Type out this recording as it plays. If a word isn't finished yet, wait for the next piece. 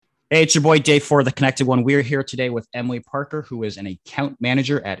Hey, it's your boy Dave for the Connected One. We're here today with Emily Parker, who is an account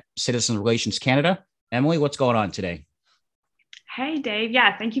manager at Citizen Relations Canada. Emily, what's going on today? Hey, Dave.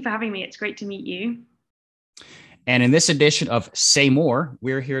 Yeah, thank you for having me. It's great to meet you. And in this edition of Say More,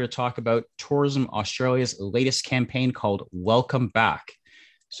 we're here to talk about Tourism Australia's latest campaign called Welcome Back.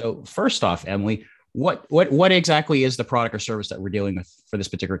 So, first off, Emily, what exactly is the product or service that we're dealing with for this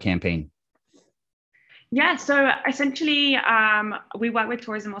particular campaign? Yeah, so essentially, we work with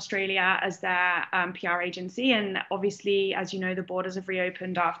Tourism Australia as their PR agency. And obviously, as you know, the borders have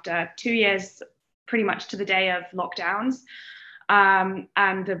reopened after 2 years, pretty much to the day of lockdowns,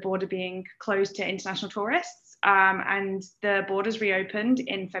 and the border being closed to international tourists. And the borders reopened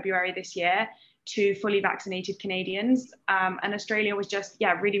in February this year to fully vaccinated Canadians. And Australia was just,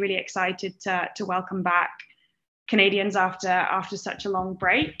 yeah, really, really excited to welcome back Canadians after such a long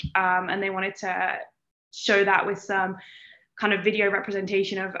break. And they wanted to show that with some kind of video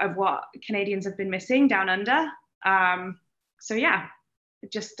representation of what Canadians have been missing down under. So yeah,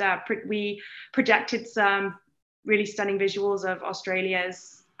 just we projected some really stunning visuals of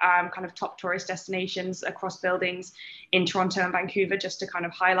Australia's kind of top tourist destinations across buildings in Toronto and Vancouver, just to kind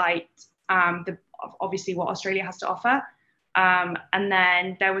of highlight obviously what Australia has to offer. And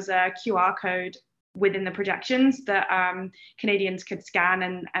then there was a QR code within the projections that Canadians could scan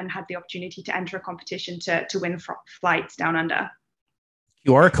and had the opportunity to enter a competition to win flights down under.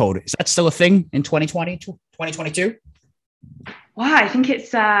 QR code, is that still a thing in 2020, 2022? Wow, I think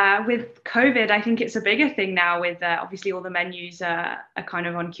it's with COVID, I think it's a bigger thing now with obviously all the menus are kind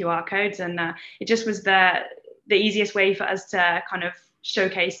of on QR codes. And it just was the easiest way for us to kind of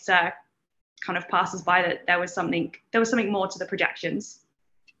showcase kind of passers-by that there was something more to the projections.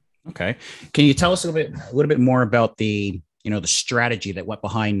 Okay. Can you tell us a little bit more about the strategy that went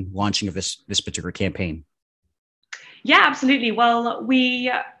behind launching of this particular campaign? Yeah, absolutely. Well,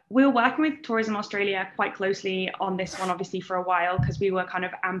 we were working with Tourism Australia quite closely on this one, obviously, for a while, because we were kind of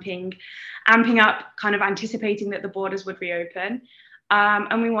amping up, kind of anticipating that the borders would reopen.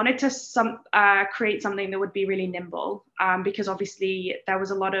 And we wanted to create something that would be really nimble, because obviously there was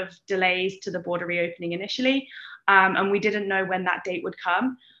a lot of delays to the border reopening initially, and we didn't know when that date would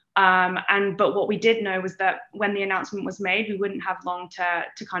come. But what we did know was that when the announcement was made, we wouldn't have long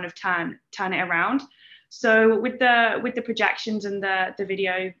to kind of turn it around. So with the projections and the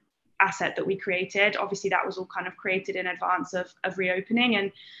video asset that we created, obviously that was all kind of created in advance of reopening,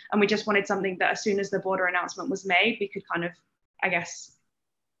 and we just wanted something that as soon as the border announcement was made, we could kind of, I guess,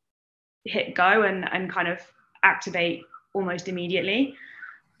 hit go and kind of activate almost immediately.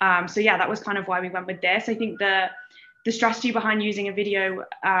 So yeah, that was kind of why we went with this. I think the strategy behind using a video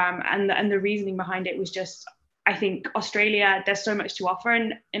and the reasoning behind it was just, I think Australia, there's so much to offer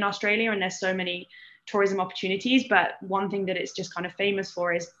in Australia, and there's so many tourism opportunities, but one thing that it's just kind of famous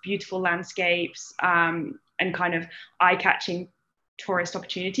for is beautiful landscapes and kind of eye-catching tourist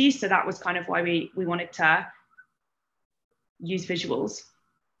opportunities. So that was kind of why we wanted to use visuals.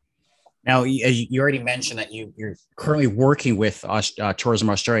 Now, you already mentioned that you're currently working with Tourism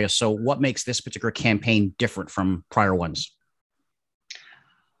Australia. So what makes this particular campaign different from prior ones?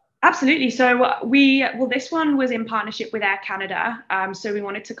 Absolutely. So this one was in partnership with Air Canada. So we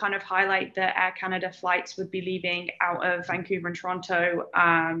wanted to kind of highlight that Air Canada flights would be leaving out of Vancouver and Toronto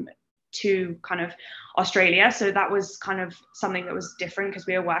to kind of Australia. So that was kind of something that was different, because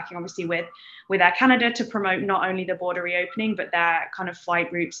we were working obviously with Air Canada to promote not only the border reopening, but their kind of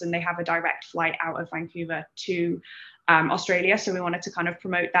flight routes. And they have a direct flight out of Vancouver to Australia. So we wanted to kind of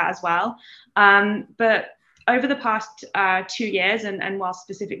promote that as well. But over the past 2 years, and while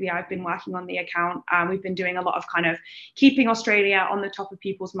specifically I've been working on the account, we've been doing a lot of kind of keeping Australia on the top of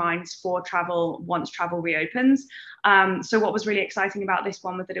people's minds for travel once travel reopens. So what was really exciting about this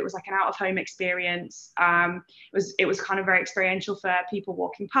one was that it was like an out-of-home experience. It was kind of very experiential for people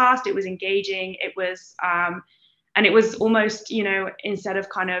walking past. It was engaging. And it was almost, instead of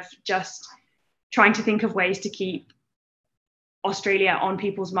kind of just trying to think of ways to keep Australia on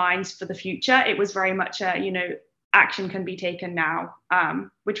people's minds for the future, it was very much action can be taken now,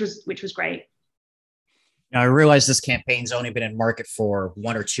 which was great. Now, I realize this campaign's only been in market for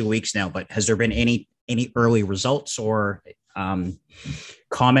 1 or 2 weeks now, but has there been any early results or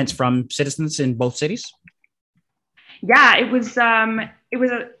comments from citizens in both cities? Yeah, it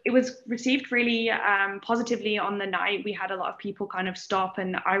was received really positively on the night. We had a lot of people kind of stop,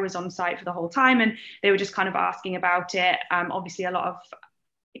 and I was on site for the whole time, and they were just kind of asking about it. Obviously, a lot of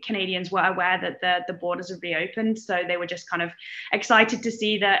Canadians were aware that the borders have reopened, so they were just kind of excited to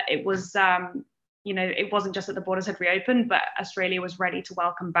see that it was, it wasn't just that the borders had reopened, but Australia was ready to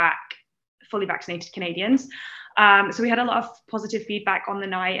welcome back fully vaccinated Canadians. So we had a lot of positive feedback on the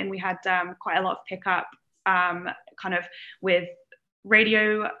night, and we had quite a lot of pickup kind of with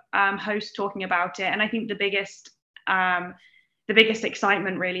radio hosts talking about it. And I think the biggest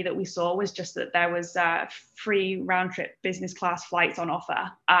excitement really that we saw was just that there was free round trip business class flights on offer.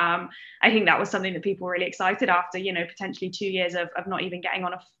 I think that was something that people were really excited after, potentially 2 years of not even getting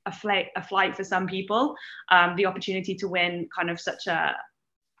on a flight for some people. The opportunity to win kind of such a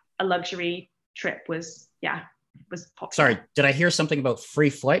luxury trip was popular. Sorry, did I hear something about free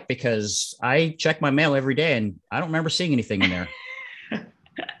flight? Because I check my mail every day and I don't remember seeing anything in there.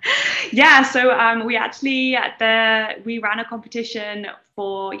 Yeah, so we actually we ran a competition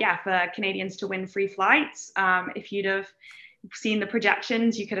for Canadians to win free flights. If you'd have seen the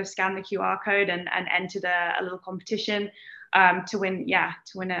projections, you could have scanned the QR code and entered a little competition to win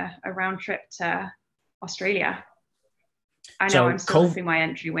a round trip to Australia. I know, I'm still hoping my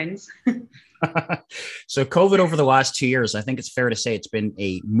entry wins. So COVID over the last 2 years, I think it's fair to say it's been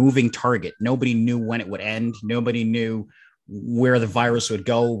a moving target. Nobody knew when it would end. Nobody knew where the virus would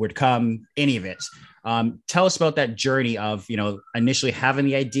go, would come, any of it. Tell us about that journey of, initially having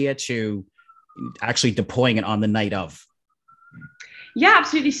the idea to actually deploying it on the night of. Yeah,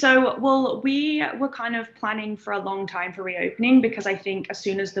 absolutely. So, well, we were kind of planning for a long time for reopening, because I think as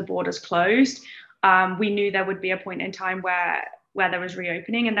soon as the borders closed, we knew there would be a point in time where there was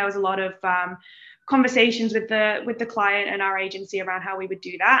reopening, and there was a lot of conversations with the client and our agency around how we would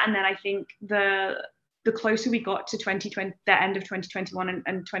do that. And then I think the closer we got to 2020, the end of 2021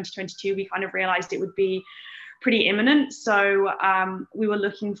 and 2022, we kind of realized it would be pretty imminent. So we were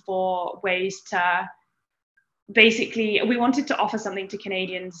looking for ways to we wanted to offer something to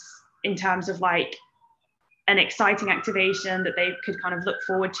Canadians in terms of like an exciting activation that they could kind of look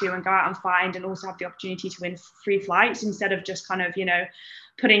forward to and go out and find, and also have the opportunity to win free flights, instead of just kind of,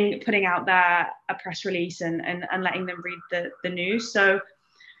 putting out there a press release and letting them read the news. So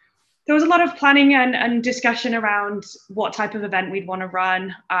there was a lot of planning and discussion around what type of event we'd want to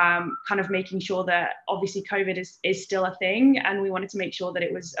run, kind of making sure that obviously COVID is still a thing, and we wanted to make sure that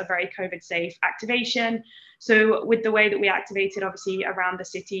it was a very COVID safe activation. So with the way that we activated, obviously around the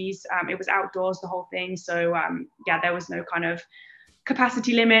cities, it was outdoors, the whole thing. So there was no kind of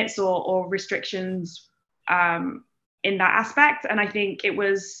capacity limits or restrictions in that aspect. And I think it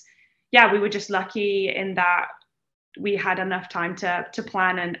was, we were just lucky in that we had enough time to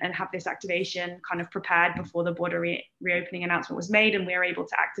plan and have this activation kind of prepared before the border reopening announcement was made, and we were able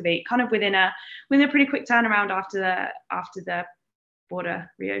to activate kind of within a pretty quick turnaround after the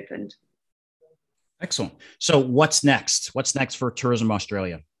border reopened. Excellent. So what's next? What's next for Tourism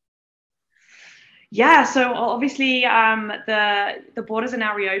Australia? Yeah, so obviously the borders are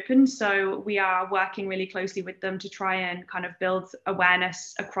now reopened, so we are working really closely with them to try and kind of build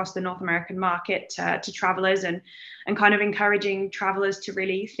awareness across the North American market to travelers, and kind of encouraging travelers to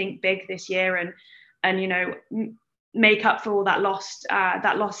really think big this year and make up for all that lost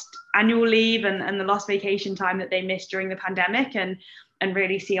annual leave and the lost vacation time that they missed during the pandemic, and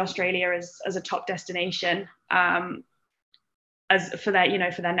really see Australia as a top destination as for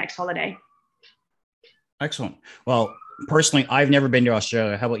their next holiday. Excellent. Well, personally, I've never been to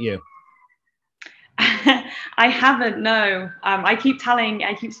Australia. How about you? I haven't, no. I keep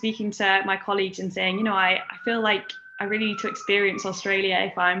speaking to my colleagues and saying, I feel like I really need to experience Australia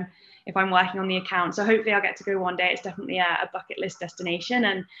if I'm working on the account. So hopefully I'll get to go one day. It's definitely a bucket list destination.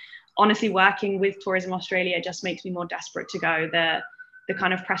 And honestly, working with Tourism Australia just makes me more desperate to go. The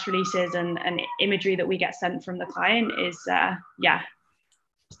kind of press releases and imagery that we get sent from the client is,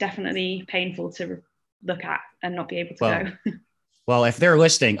 it's definitely painful to look at and not be able to go. Well, if they're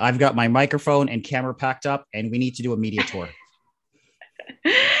listening, I've got my microphone and camera packed up, and we need to do a media tour.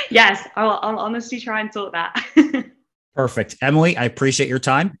 Yes, I'll honestly try and sort that. Perfect. Emily, I appreciate your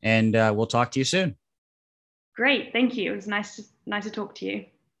time, and we'll talk to you soon. Great. Thank you. It was nice to talk to you.